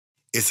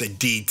It's a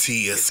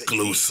DT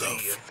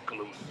exclusive.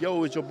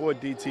 Yo, it's your boy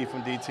DT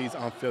from DT's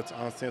Unfiltered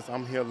Uncensored.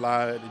 I'm here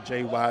live at the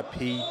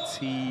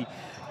JYPT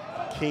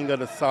King of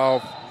the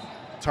South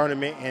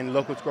tournament in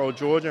Local Scroll,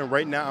 Georgia. And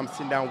right now I'm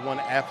sitting down with one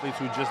of the athletes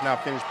who just now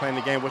finished playing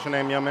the game. What's your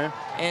name, young man?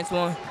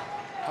 Antwoine.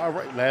 All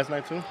right, last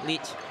night too?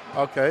 Leach.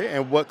 Okay,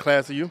 and what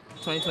class are you?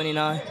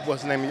 2029.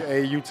 What's the name of your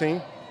AAU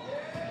team?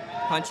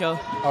 Huncho.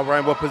 All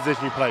right, what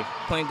position you play?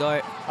 Point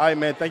guard. All right,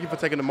 man, thank you for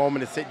taking the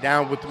moment to sit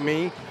down with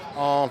me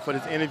for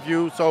this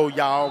interview. So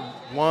y'all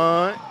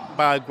won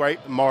by a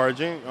great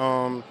margin.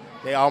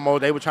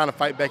 They were trying to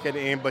fight back at the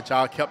end, but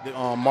y'all kept the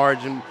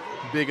margin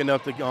big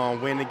enough to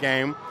win the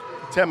game.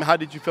 Tell me, how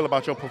did you feel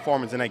about your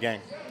performance in that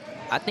game?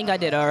 I think I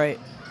did all right.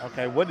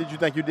 Okay, what did you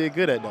think you did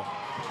good at, though?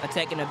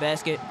 Attacking the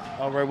basket.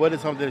 All right, what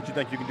is something that you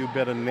think you can do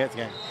better in the next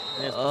game?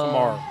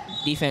 Tomorrow.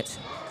 Defense.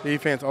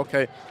 Defense,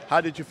 okay.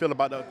 How did you feel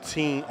about the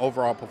team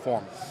overall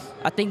performance?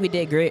 I think we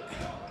did great.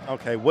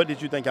 Okay, what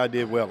did you think I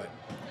did well at?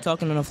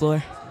 Talking on the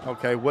floor.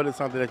 Okay, what is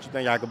something that you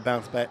think I could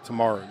bounce back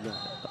tomorrow?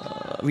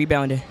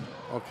 Rebounding.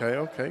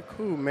 Okay,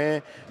 cool,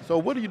 man. So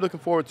what are you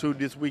looking forward to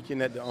this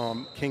weekend at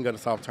the King of the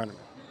South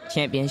tournament?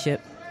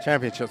 Championship.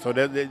 Championship, so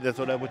that's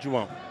what you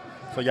want.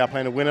 So y'all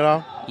plan to win it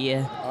all?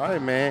 Yeah. All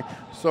right, man.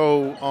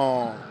 So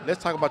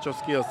let's talk about your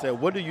skill set.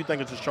 What do you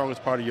think is the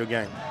strongest part of your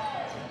game?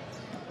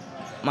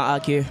 My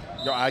IQ.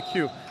 Your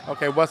IQ.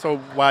 Okay,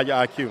 why your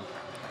IQ?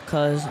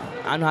 Because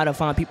I know how to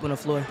find people on the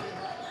floor.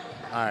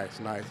 Nice.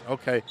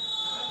 Okay.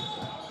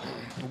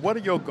 What are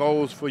your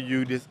goals for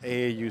you this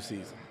AAU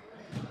season?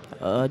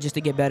 Just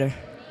to get better.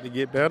 To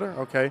get better?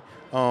 Okay.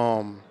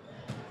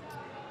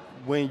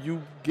 When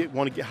you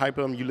want to get hyped up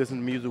and you listen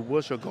to music,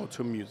 what's your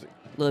go-to music?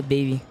 Little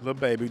Baby. Lil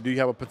Baby. Do you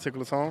have a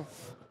particular song?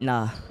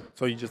 Nah.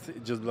 So you just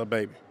Lil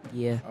Baby?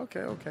 Yeah.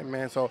 Okay,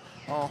 man. So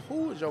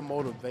who is your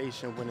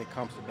motivation when it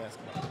comes to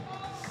basketball?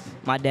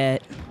 My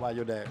dad. Why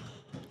your dad?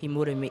 He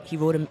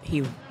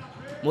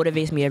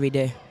motivates me every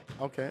day.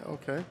 Okay.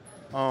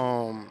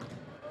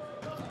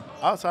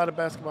 Outside of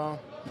basketball,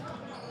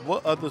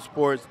 what other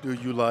sports do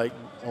you like,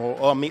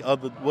 what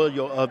are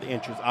your other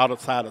interests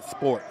outside of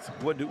sports?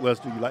 What else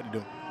do you like to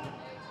do?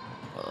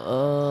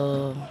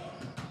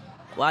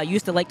 Well, I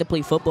used to like to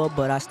play football,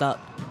 but I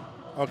stopped.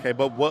 Okay,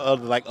 but what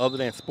other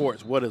than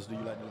sports, what else do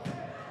you like to do?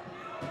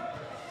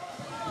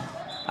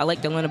 I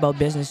like to learn about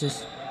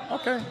businesses.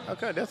 Okay,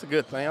 that's a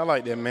good thing. I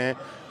like that, man.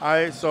 All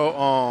right, so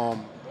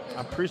I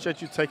appreciate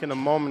you taking a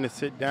moment to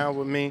sit down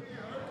with me.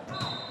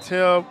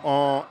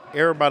 Tell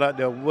everybody out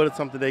there what is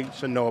something they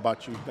should know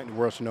about you, think the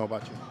world should know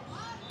about you.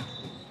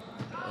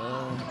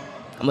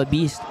 I'm a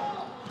beast.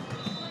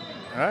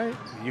 All right,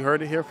 you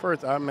heard it here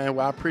first. All right, man,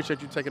 well, I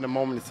appreciate you taking a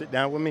moment to sit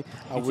down with me.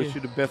 I wish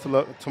you the best of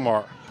luck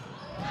tomorrow.